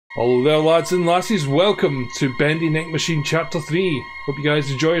Hello there lads and lassies, welcome to Bendy Neck Machine Chapter 3. Hope you guys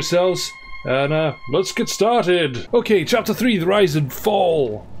enjoy yourselves, and let's get started. Okay, Chapter 3, The Rise and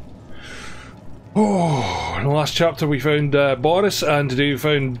Fall. Oh, in the last chapter we found Boris, and today we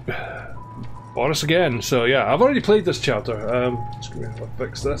found Boris again. So yeah, I've already played this chapter. Just gonna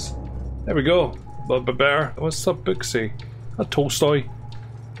fix this. There we go, a little bit better. What's that book say? A Tolstoy?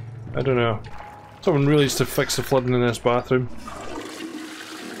 I don't know. Someone really needs to fix the flooding in this bathroom.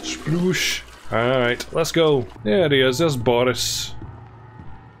 Sploosh. Alright, let's go. There he is, there's Boris.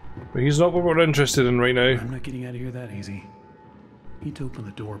 But he's not what we're interested in right now. I'm not getting out of here that easy. Need to open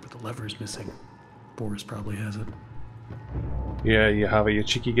the door, but the lever's missing. Boris probably has it. Yeah, you have it, you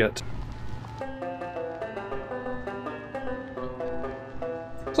cheeky git.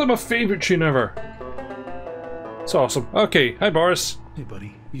 It's like my favourite tune ever. It's awesome. Okay, hi Boris. Hey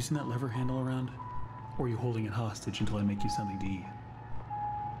buddy, you seen that lever handle around? Or are you holding it hostage until I make you something to eat?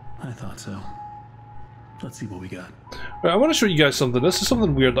 I thought so. Let's see what we got. Right, I want to show you guys something. This is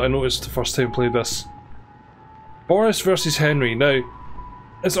something weird that I noticed the first time I played this. Boris versus Henry. Now,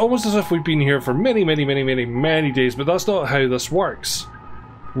 it's almost as if we've been here for many days, but that's not how this works.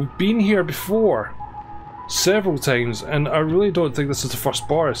 We've been here before. Several times, and I really don't think this is the first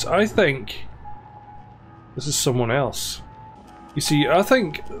Boris. I think this is someone else. You see, I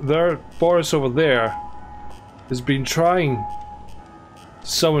think their Boris over there has been trying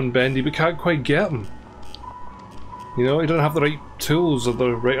summon Bendy but can't quite get him. You know, he doesn't have the right tools or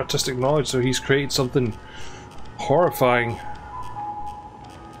the right artistic knowledge, so he's created something horrifying.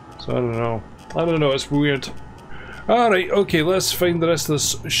 So I don't know. I don't know, it's weird. Alright, okay, let's find the rest of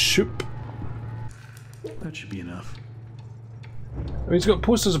this shoop. That should be enough. I mean, he's got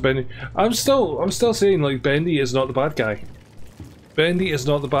posters of Bendy. I'm still saying, like, Bendy is not the bad guy. Bendy is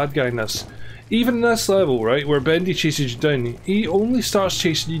not the bad guy in this. Even in this level, right, where Bendy chases you down, he only starts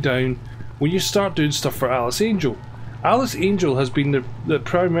chasing you down when you start doing stuff for Alice Angel. Alice Angel has been the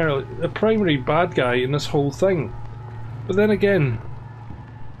primary bad guy in this whole thing. But then again,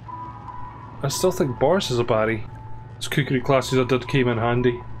 I still think Boris is a baddie. Those cookery classes I did came in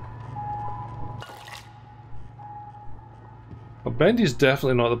handy. But Bendy's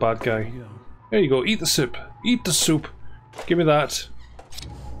definitely not the bad guy. There you go, eat the soup. Eat the soup. Give me that.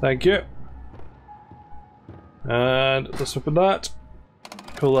 Thank you. And let's open that.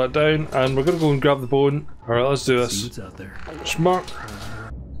 Pull that down, and we're gonna go and grab the bone. Alright, let's do this. See what's out there. Smart.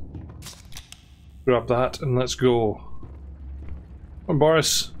 Grab that and let's go. Come on,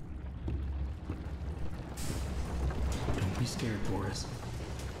 Boris. Don't be scared, Boris.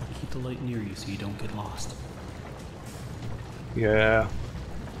 I'll keep the light near you so you don't get lost. Yeah.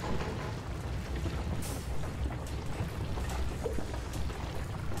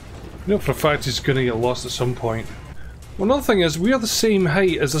 You know for a fact he's gonna get lost at some point. Well, another thing is, we are the same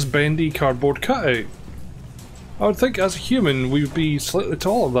height as this Bendy cardboard cutout. I would think as a human we would be slightly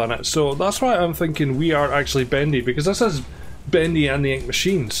taller than it, so that's why I'm thinking we are actually Bendy, because this is Bendy and the Ink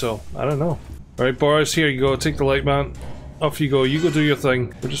Machine, so I don't know. Alright Boris, here you go, take the light man. Off you go do your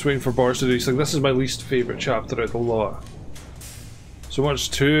thing. We're just waiting for Boris to do his thing. This is my least favourite chapter out of the lot. So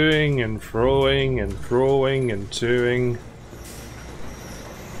much toing and froing and throwing and toing.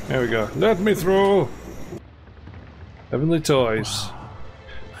 There we go. Let me throw! Heavenly Toys. Wow.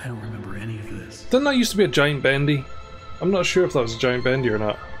 I don't remember any of this. Didn't that used to be a giant Bendy? I'm not sure if that was a giant Bendy or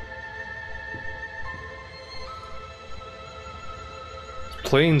not.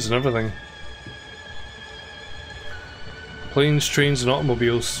 Planes and everything. Planes, trains and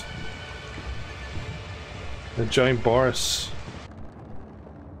automobiles. The giant Boris.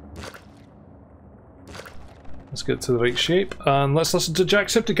 Let's get to the right shape, and let's listen to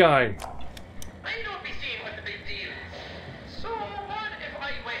Jacksepticeye. I don't be seeing what the big deal is. So what if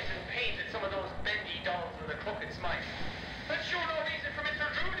I went and painted some of those Bendy dolls with a crooked smile? That's sure no reason for Mr.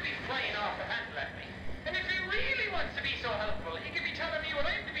 Drew to be flying off the handle at me. And if he really wants to be so helpful, he could be telling me what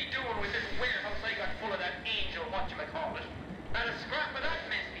I'm to be doing with this warehouse I got full of that angel whatchamacallit. Not a scrap of that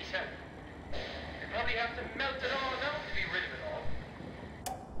mess myself. I'd probably have to melt it all down to be rid of it all.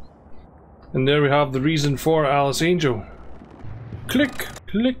 And there we have the reason for Alice Angel. Click,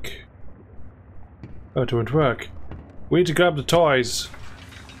 click. Oh, it won't work. Way to grab the toys.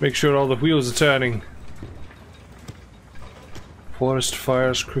 Make sure all the wheels are turning. Forest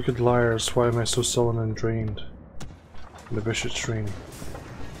fires, crooked liars. Why am I so sullen and drained? The bishop's train.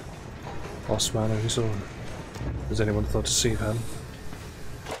 Lost man of his own. Has anyone thought to save him?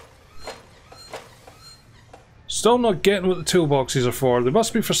 Still not getting what the toolboxes are for. They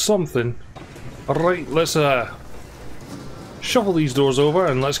must be for something. Alright, let's shuffle these doors over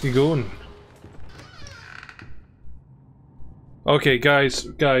and let's get going. Okay, guys,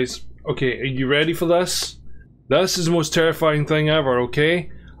 okay, are you ready for this? This is the most terrifying thing ever, okay?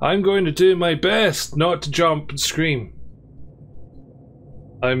 I'm going to do my best not to jump and scream.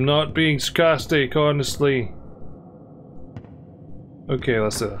 I'm not being sarcastic, honestly. Okay,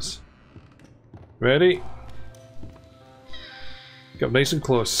 let's do this. Ready? Get nice and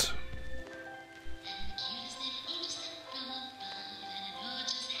close.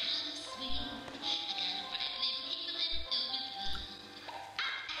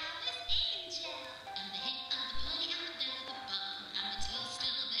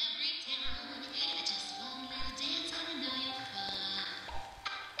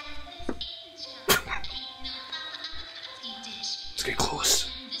 Let's get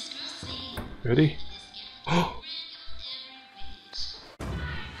close. Ready? Oh!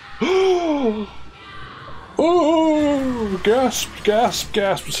 Gasp, gasp,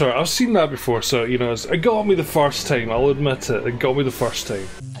 gasp. Sorry, I've seen that before, so, you know, it got me the first time, I'll admit it. It got me the first time.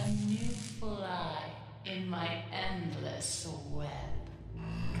 A new fly in my endless web.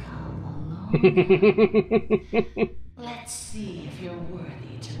 Come along. Let's see if you're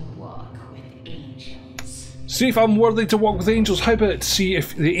worthy to walk with angels. See if I'm worthy to walk with angels. How about see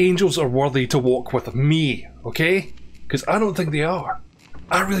if the angels are worthy to walk with me, okay? Because I don't think they are.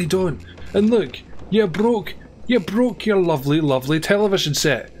 I really don't. And look, you broke your lovely, lovely television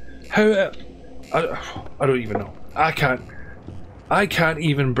set. How? I don't even know. I can't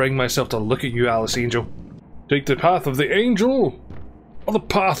even bring myself to look at you, Alice Angel. Take the path of the angel, or the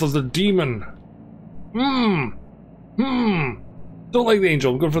path of the demon. Don't like the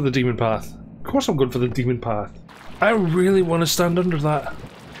angel. I'm going for the demon path. Of course I'm going for the demon path. I really want to stand under that,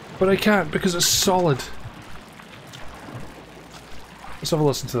 but I can't because it's solid. Let's have a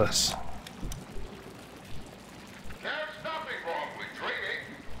listen to this. There's nothing wrong with dreaming.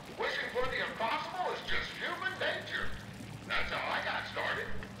 Wishing for the impossible is just human nature. That's how I got started.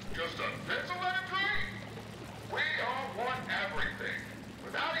 Just a pencil and a dream. We all want everything,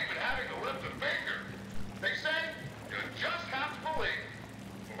 without even having to lift a finger. They say you just have to believe.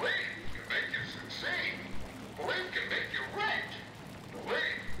 Belief can make you succeed. Belief can make you rich.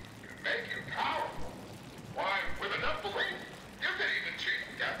 Belief can make you powerful. Why, with enough belief, you can even cheat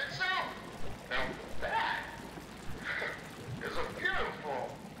death itself. Now that is a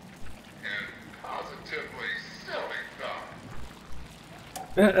beautiful and positively silly thought.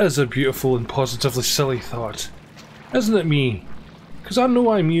 It is a beautiful and positively silly thought. Isn't it me? Because I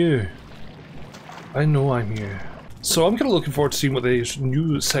know I'm you. I know I'm you. So I'm kind of looking forward to seeing what these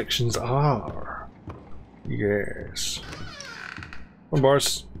new sections are. Yes. Come on,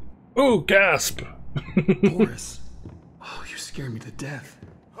 Boris. Oh, gasp! Boris. Oh, you scared me to death.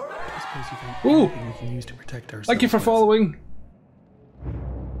 I suppose you found Ooh. anything we can use to protect ourselves. Thank you for with. following.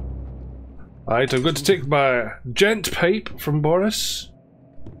 Alright, I'm going to take my gent pipe from Boris.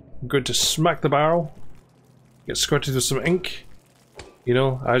 I'm going to smack the barrel. Get squirted with some ink. You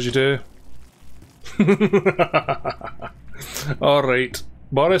know, as you do. Alright.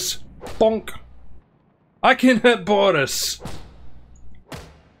 Boris. Bonk. I can hit Boris.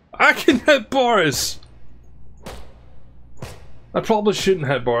 I can hit Boris. I probably shouldn't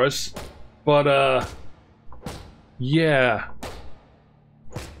hit Boris. But, yeah.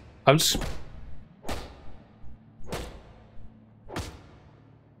 I'm just...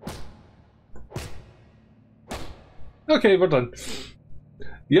 Okay, we're done.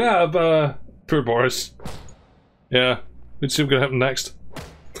 Yeah, poor Boris. Yeah, let's see what's gonna happen next.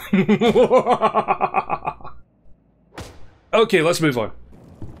 Okay, let's move on.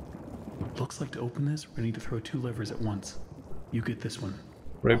 Looks like to open this, we're gonna need to throw 2 levers at once. You get this one.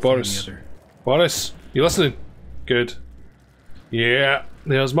 Right, I'll find Boris. the other. Boris, you listening? Good. Yeah,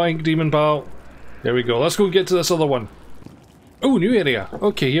 there's my demon pal. There we go. Let's go get to this other one. Oh, new area.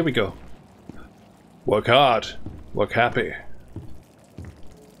 Okay, here we go. Work hard. Work happy.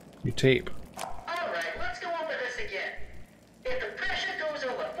 New tape. Alright, let's go over this again. If the pressure goes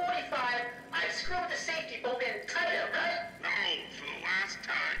over 45, I screw the safety bolt in tighter, right? No, for the last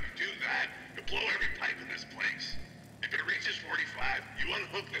time you do that, you blow every pipe in this place. If it reaches 45, you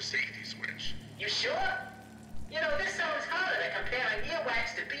unhook the safety switch. You sure? You know, this sounds harder than comparing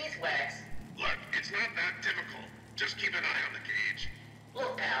earwax to beeswax. Look, it's not that difficult. Just keep an eye on the gauge.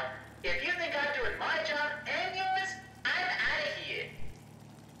 Look, pal, if you think I'm doing my job and yours, I'm out of here.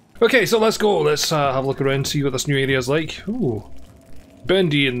 Okay, so let's go. Let's have a look around, see what this new area is like. Ooh.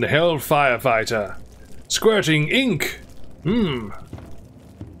 Bendy and the Hell Firefighter. Squirting ink.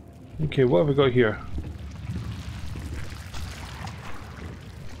 Okay, what have we got here?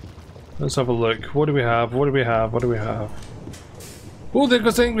 Let's have a look. What do we have? What do we have? What do we have? Oh, there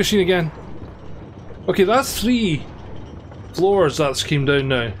goes the ink machine again. Okay, that's 3. floors that's came down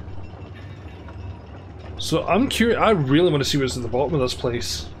now. So I'm curious, I really want to see what's at the bottom of this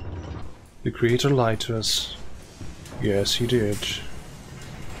place. The creator lied to us. Yes, he did.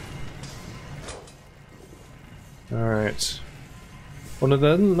 Alright. Well, now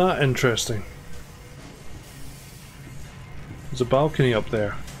then, that interesting. There's a balcony up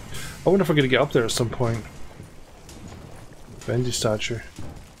there. I wonder if we're going to get up there at some point. Bendy statue.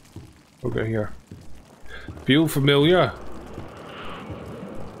 We'll go here. Feel familiar?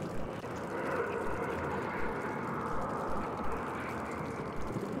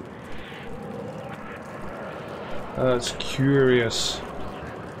 That's curious.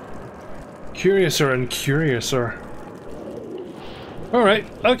 Curiouser and curiouser. Alright,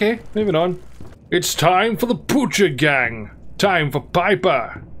 okay, moving on. It's time for the Butcher Gang! Time for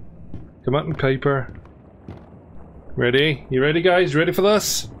Piper! Come on, Piper. Ready? You ready, guys? Ready for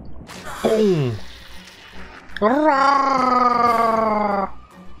this? Boom! That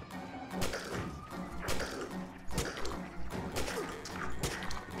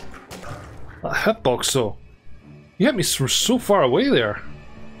hitbox, though. You hit me from so far away there.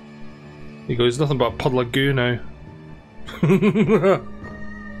 He goes, nothing but a puddle of goo now.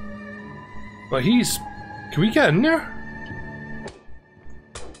 But he's... Can we get in there?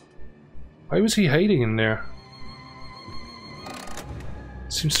 Why was he hiding in there?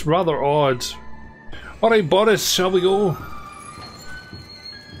 Seems rather odd. Alright, Boris, shall we go?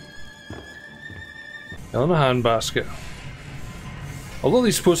 Hell in a handbasket. Although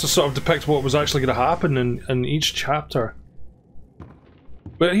these supposed to sort of depict what was actually going to happen in each chapter.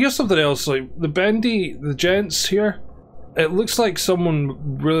 But here's something else, like the Bendy, the gents here, it looks like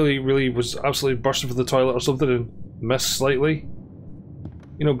someone really was absolutely bursting for the toilet or something and missed slightly.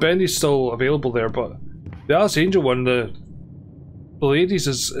 You know, Bendy's still available there, but the Alice Angel one, the ladies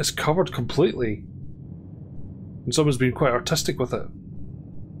is covered completely. And someone's been quite artistic with it.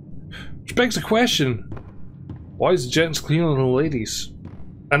 Which begs the question, why is the gents cleaner than the ladies?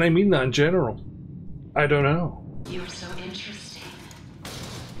 And I mean that in general. I don't know. You're so interesting.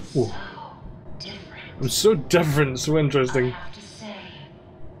 Ooh. So different. I'm so different, so interesting. I have to say,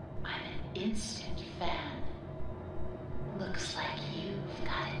 I'm an instant fan. Looks like you've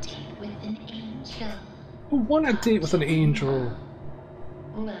got a date with an angel. I want a date with an angel.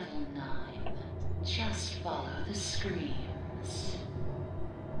 Level 9. Just follow the screams.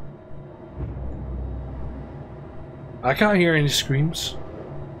 I can't hear any screams.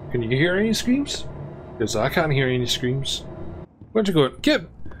 Can you hear any screams? Because I can't hear any screams. Where'd you go?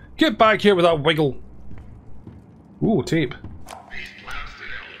 Get back here with that wiggle. Ooh, tape. These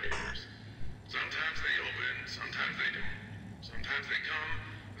blasted elevators. Sometimes they open, sometimes they don't. Sometimes they come,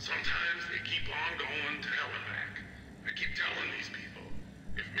 sometimes they keep on going to hell and back. I keep telling these people,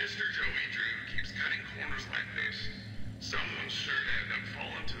 if Mr. Joey Drew keeps cutting corners like this, someone's sure to end up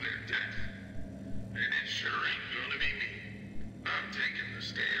falling to their death. And it sure ain't gonna be me. I'm taking the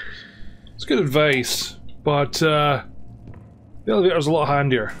stairs. It's good advice, but the elevator's a lot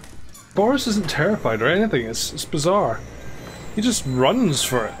handier. Boris isn't terrified or anything, it's bizarre. He just runs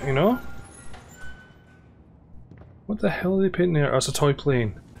for it, you know? What the hell are they painting there? Oh, it's a toy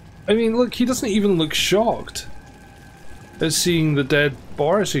plane. I mean, look, he doesn't even look shocked at seeing the dead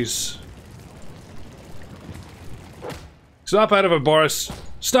Borises. Snap out of it, Boris!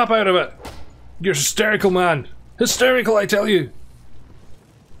 Snap out of it! You're hysterical, man! Hysterical, I tell you!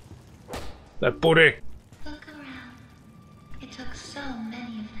 That booty! Look around. It took so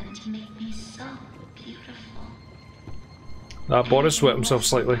many of them to make me so beautiful. That Boris wet himself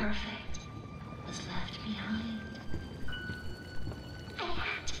slightly. Perfect was left behind. I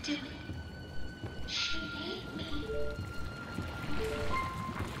had to do it. She made me.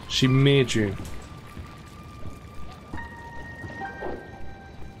 She made you.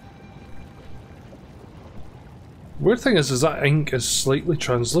 Weird thing is that ink is slightly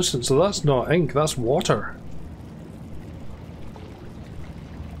translucent, so that's not ink, that's water.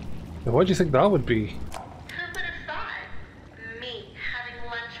 Now, what do you think that would be? Who would have thought? Me having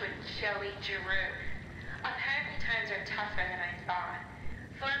lunch with Joey Drew. Apparently times are tougher than I thought.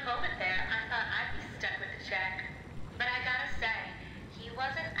 For a moment there, I thought I'd be stuck with the check. But I gotta say, he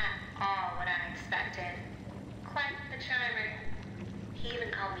wasn't at all what I expected. Quite the charmer. He even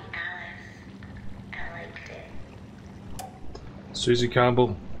called me Alice. I liked it. Susie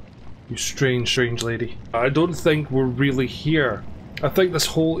Campbell, you strange lady. I don't think we're really here. I think this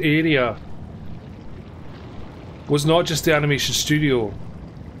whole area was not just the animation studio.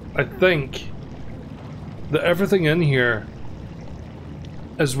 I think that everything in here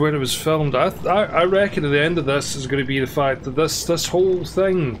is where it was filmed. I reckon at the end of this is going to be the fact that this whole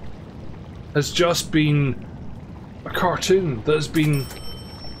thing has just been a cartoon that has been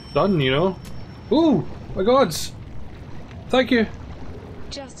done, you know? Ooh, my gods! Thank you!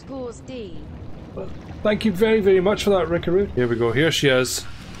 Just cause D. Thank you very, very much for that, Rickaroo. Here we go, here she is.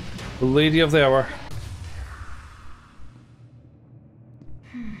 The lady of the hour.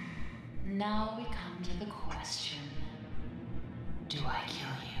 Now we come to the question. Do I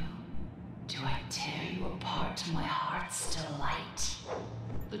kill you? Do I tear you apart to my heart's delight?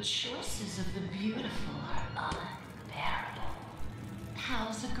 The choices of the beautiful are unbearable.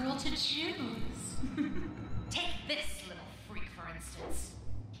 How's a girl to choose? Take this little freak, for instance.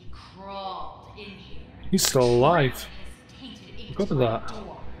 He crawled in here. He's still alive. Look at that.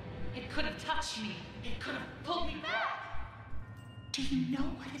 It could have touched me. It could have pulled me back. Do you know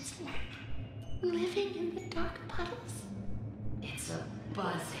what it's like? Living in the dark puddles? It's a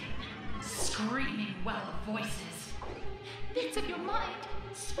buzzing, screaming well of voices. Bits of your mind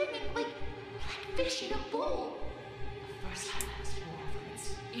swimming like fish in a bowl. The first time I was born from its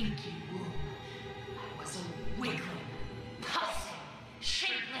inky womb, I was a wiggling, pulsing,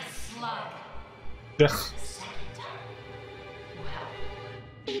 shapeless slug. Ugh. The second time, well,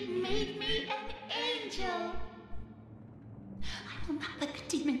 it made me an angel. I will not let the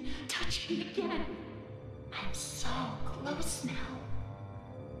demon touch me again. I'm so close now.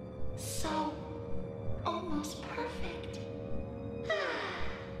 So almost perfect.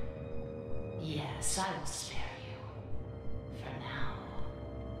 Yes, I will spare you. For now.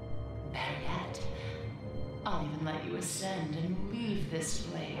 Better yet, I'll even let you ascend and leave this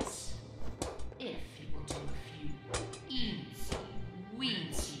place. If you will do a few eensy,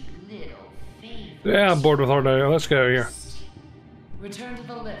 weensy little favors. Yeah, I'm bored with her now. Let's get out of here. Return to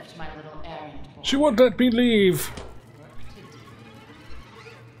the lift, my little errand boy. She won't let me leave.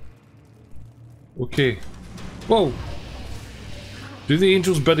 Okay. Whoa. Do the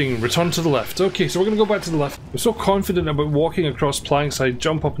angel's bidding. Return to the left. Okay, so we're gonna go back to the left. We're so confident about walking across planks, I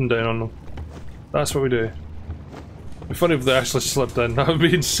jump up and down on them. That's what we do. It'd be funny if they actually slipped in. That would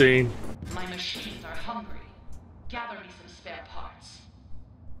be insane. My machines are hungry. Gather me some spare parts.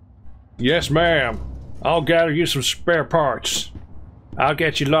 Yes, ma'am. I'll gather you some spare parts. I'll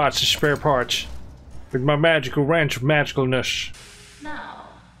get you lots of spare parts. With my magical wrench of magicalness. Now,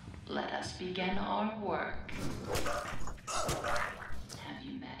 let us begin our work. Have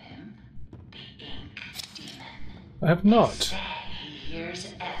you met him? The Ink Demon. I have not. Say he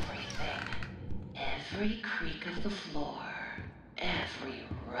hears everything. Every creak of the floor. Every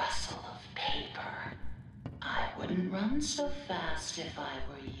rustle of paper. I wouldn't run so fast if I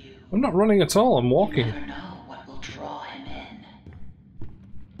were you. I'm not running at all, I'm walking. You never know what will draw him in.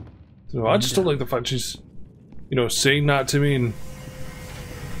 So I just don't like the fact she's, you know, saying that to me and...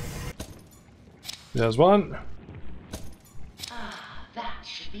 There's one. Ah, that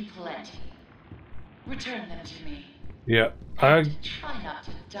should be plenty. Return them to me. Yeah. And try not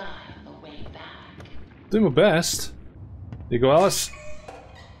to die on the way back. Do my best. There you go, Alice.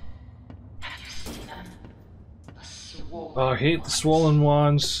 Have you seen them? The swollen Oh, I hate the ones. swollen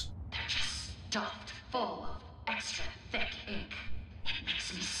ones. They're just stuffed full of extra thick ink. It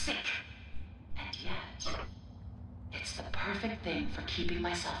makes me sick. And yet, it's the perfect thing for keeping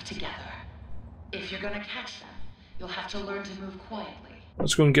myself together. If you're gonna catch them, you'll have to learn to move quietly.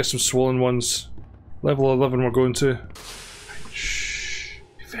 Let's go and get some swollen ones. Level 11 we're going to. Shh.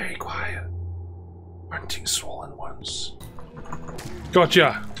 Be very quiet. Hunting swollen ones.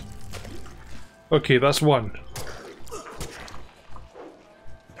 Gotcha! Okay, that's one.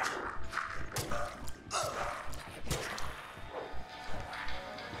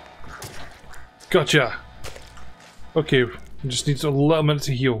 Gotcha! Okay, we just need a little minute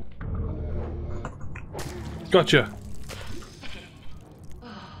to heal. Gotcha! Oh,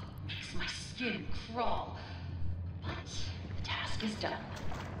 makes my skin crawl. But the task is done.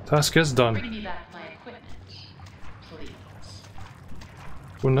 Task is done. Bring me back my equipment, please.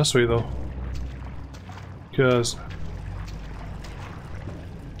 Going this way though. Because...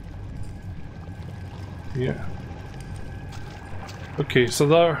 Yeah. Okay, so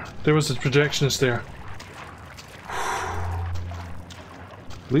there was a projectionist there.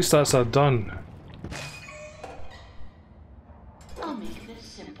 At least that's done. I'll make this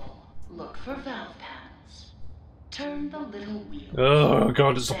simple. Look for valve panels. Turn the little wheel. Oh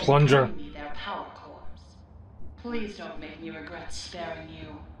god, it's a Then plunger. bring me their power cores. Please don't make me regret sparing you.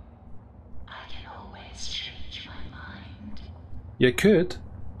 I can always change my mind. You could,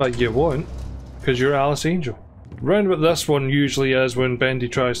 but you won't, because you're Alice Angel. Round about this one usually is when Bendy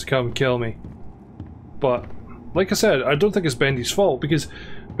tries to come and kill me. But, like I said, I don't think it's Bendy's fault, because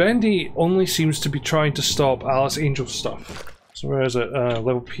Bendy only seems to be trying to stop Alice Angel stuff. So where is it?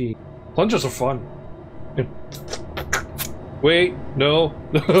 Level P. Plungers are fun. Wait, no,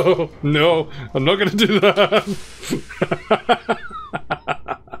 no, no, I'm not gonna do that.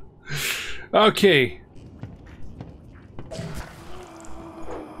 Okay.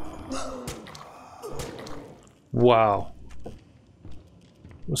 Wow.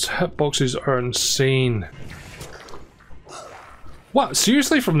 Those hitboxes are insane. What?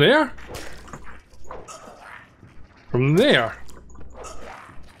 Seriously? From there? From there?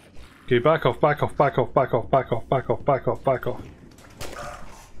 Okay, back off, back off, back off, back off, back off, back off, back off, back off.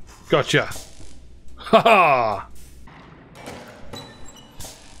 Gotcha. Haha!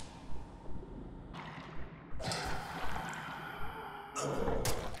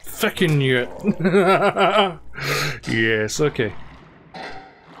 Fucking knew it. Yes, okay.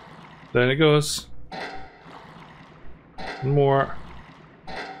 Then it goes. More.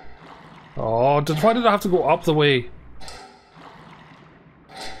 Oh, why did I have to go up the way?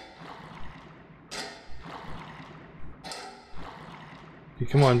 Okay,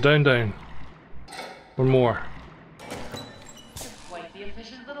 come on, down, down. One more. You're quite the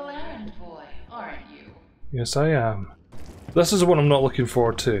efficient little errand boy, aren't you? Yes, I am. This is the one I'm not looking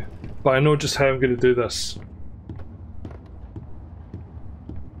forward to, but I know just how I'm going to do this.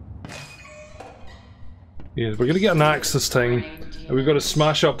 Yeah, we're going to get an axe this time, and we've got to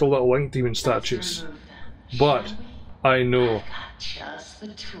smash up the little Link Demon statues. But I know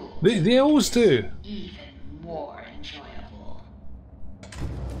they always do. Even more enjoyable.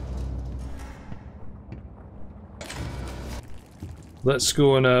 Let's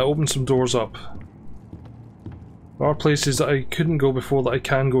go and open some doors up. There are places that I couldn't go before that I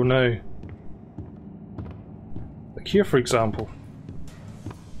can go now. Like here, for example.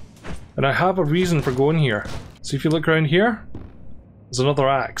 And I have a reason for going here. So if you look around here, there's another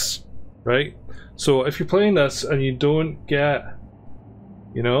axe, right? So if you're playing this and you don't get,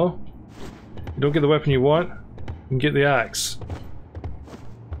 you know, you don't get the weapon you want, you can get the axe.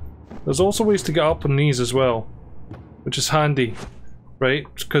 There's also ways to get up on these as well, which is handy, right?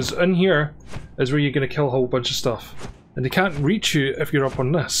 Because in here is where you're going to kill a whole bunch of stuff. And they can't reach you if you're up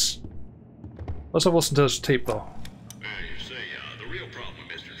on this. Let's have a listen to this tape though. You say, the real problem,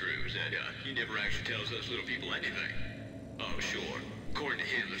 Mr. Drew, is that he never actually tells us little people anything. Oh, sure. According to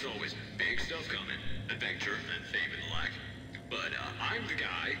him, there's always big stuff coming. Adventure and fame and the like. But I'm the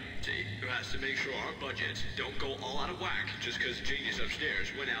guy, see, who has to make sure our budgets don't go all out of whack just because the genius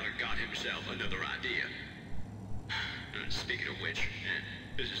upstairs went out and got himself another idea. Speaking of which,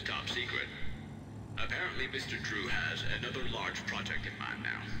 this is top secret. Apparently Mr. Drew has another large project in mind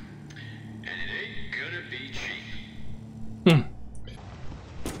now. And it ain't gonna be cheap.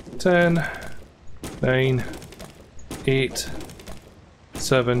 10, 9, 8,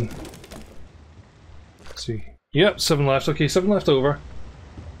 7. Let's see. Yep, 7 left. Okay, 7 left over.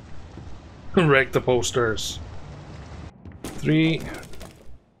 Wreck the posters. 3,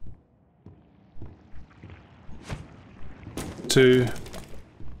 2.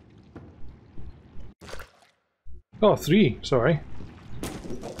 Oh, 3, sorry.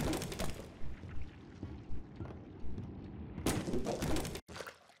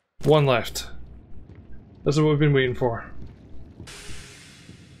 One left. This is what we've been waiting for.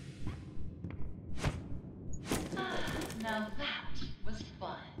 Now that was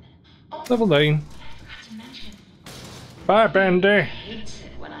fun. Oh, Level 9. I forgot to mention. Bye, Bendy. Hates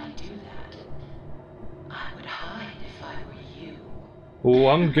it when I do that. I would hide if I were you. Oh,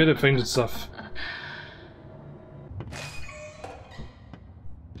 I'm good at finding stuff.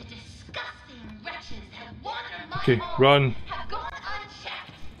 The disgusting wretches have wandered my Okay, home, run. have gone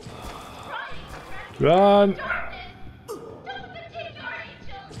unchecked. Trying to Run.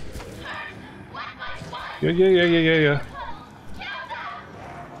 Yeah.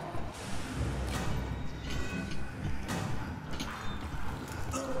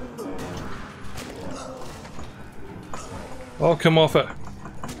 Oh, come off it.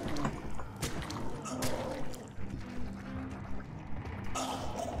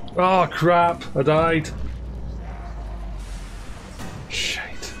 Oh, crap. I died.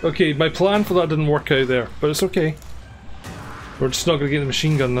 Shite. Okay, my plan for that didn't work out there, but it's okay. We're just not going to get the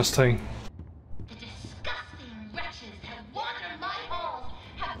machine gun this time. The disgusting wretches have wandered my halls,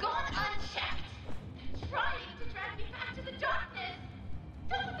 have gone unchecked. They're trying to drag me back to the darkness.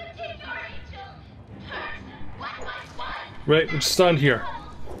 Don't take your angel. Hurt, whack my swine. Right, we'll just stand here.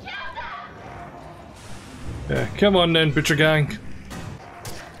 Yeah, come on then, butcher gang.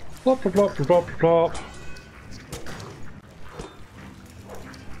 Plop, plop, plop, plop, plop, plop.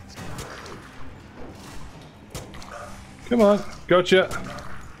 Come on, gotcha.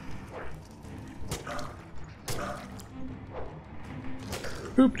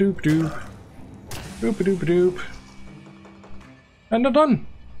 Boop doop doop. Boop doop doop. And they're done.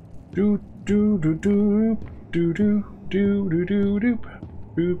 Do do do do do do do do do do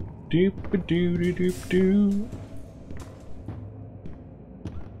do do do do do do.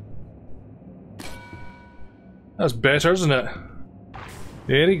 That's better, isn't it?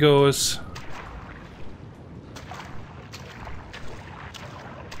 There he goes.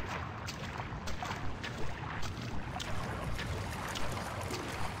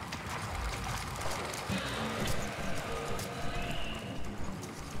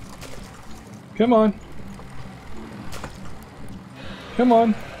 Come on. Come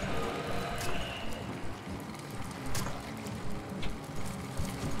on.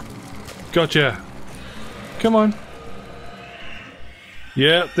 Gotcha. Come on.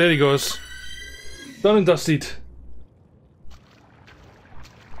 Yeah, there he goes. Done and dusted.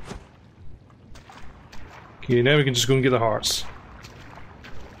 Okay, now we can just go and get the hearts.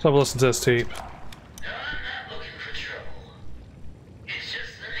 Let's have a listen to this tape. No, I'm not looking for trouble. It's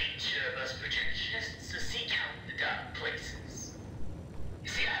just the nature of us projectionists to seek out the dark places. You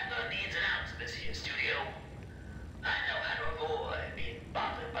see, I've learned the ins and outs of this here studio. I know how to avoid being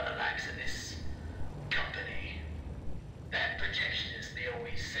bothered by the likes of this company. That projectionist, they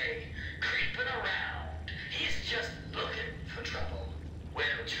always say, creeping around. He's just looking for trouble. Well,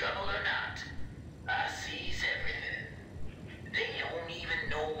 trouble or not, I sees everything. They don't even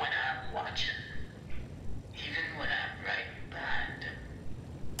know when I'm watching. Even when I'm right behind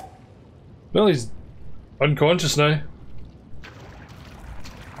them. Well, he's unconscious now.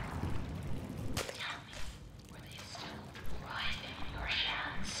 Tell me, were they still writhing in your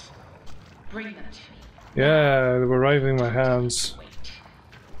hands? Bring them to me. Yeah, they were writhing my hands. Wait.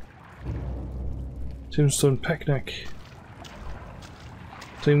 Tombstone picnic.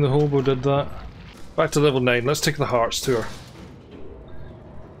 Time the hobo did that. Back to level 9, let's take the hearts to her.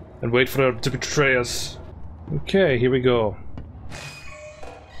 And wait for her to betray us. Okay, here we go.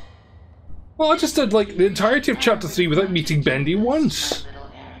 Well, I just did like the entirety of chapter 3 without meeting Bendy once. My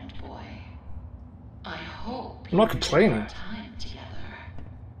little errand boy. I hope I'm not you complaining. enjoy our time together.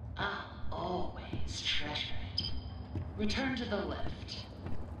 I'll always treasure it. Return to the lift.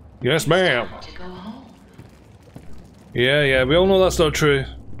 Yes, ma'am. Time to go home. Yeah, we all know that's not true.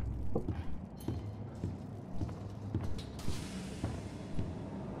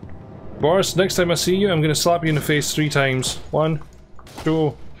 Boris, next time I see you, I'm gonna slap you in the face 3 times. 1,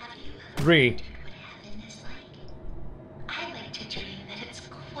 2, Have you 3. what heaven is like? I like to dream that it's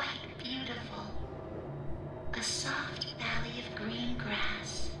quite beautiful. A soft valley of green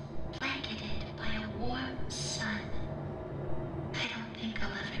grass, blanketed by a warm sun. I don't think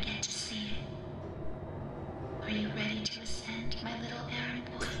I'll ever get to see it. Are you ready to ascend, my little errand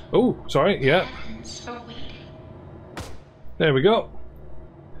boy? Oh, sorry, yeah. Heavens are waiting. There we go.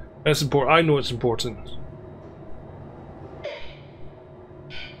 That's important. I know it's important.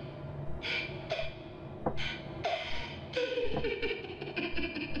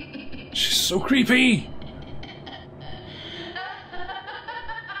 She's so creepy.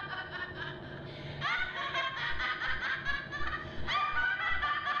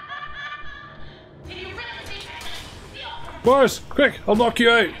 Boris, quick! I'll knock you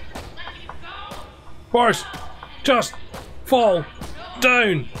out. Boris, just fall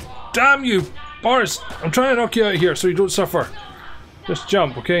down. Damn you, Boris! I'm trying to knock you out here so you don't suffer. Just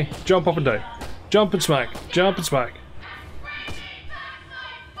jump, okay? Jump up and down. Jump and smack. Jump and smack.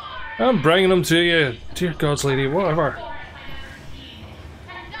 I'm bringing them to you. Dear God's lady, whatever.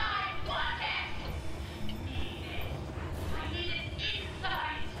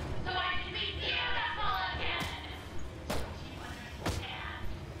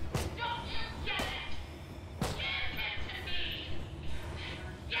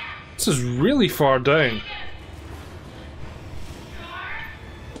 This is really far down.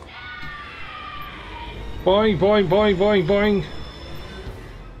 Boing, boing, boing, boing, boing.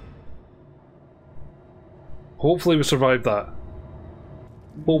 Hopefully we survived that.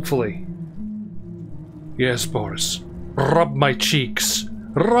 Hopefully. Yes, Boris. Rub my cheeks.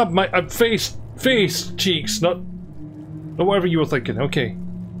 Rub my face cheeks, not whatever you were thinking. Okay.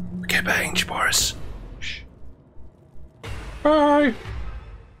 Get behind you, Boris. Shh. Bye.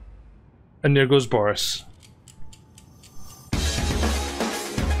 And there goes Boris.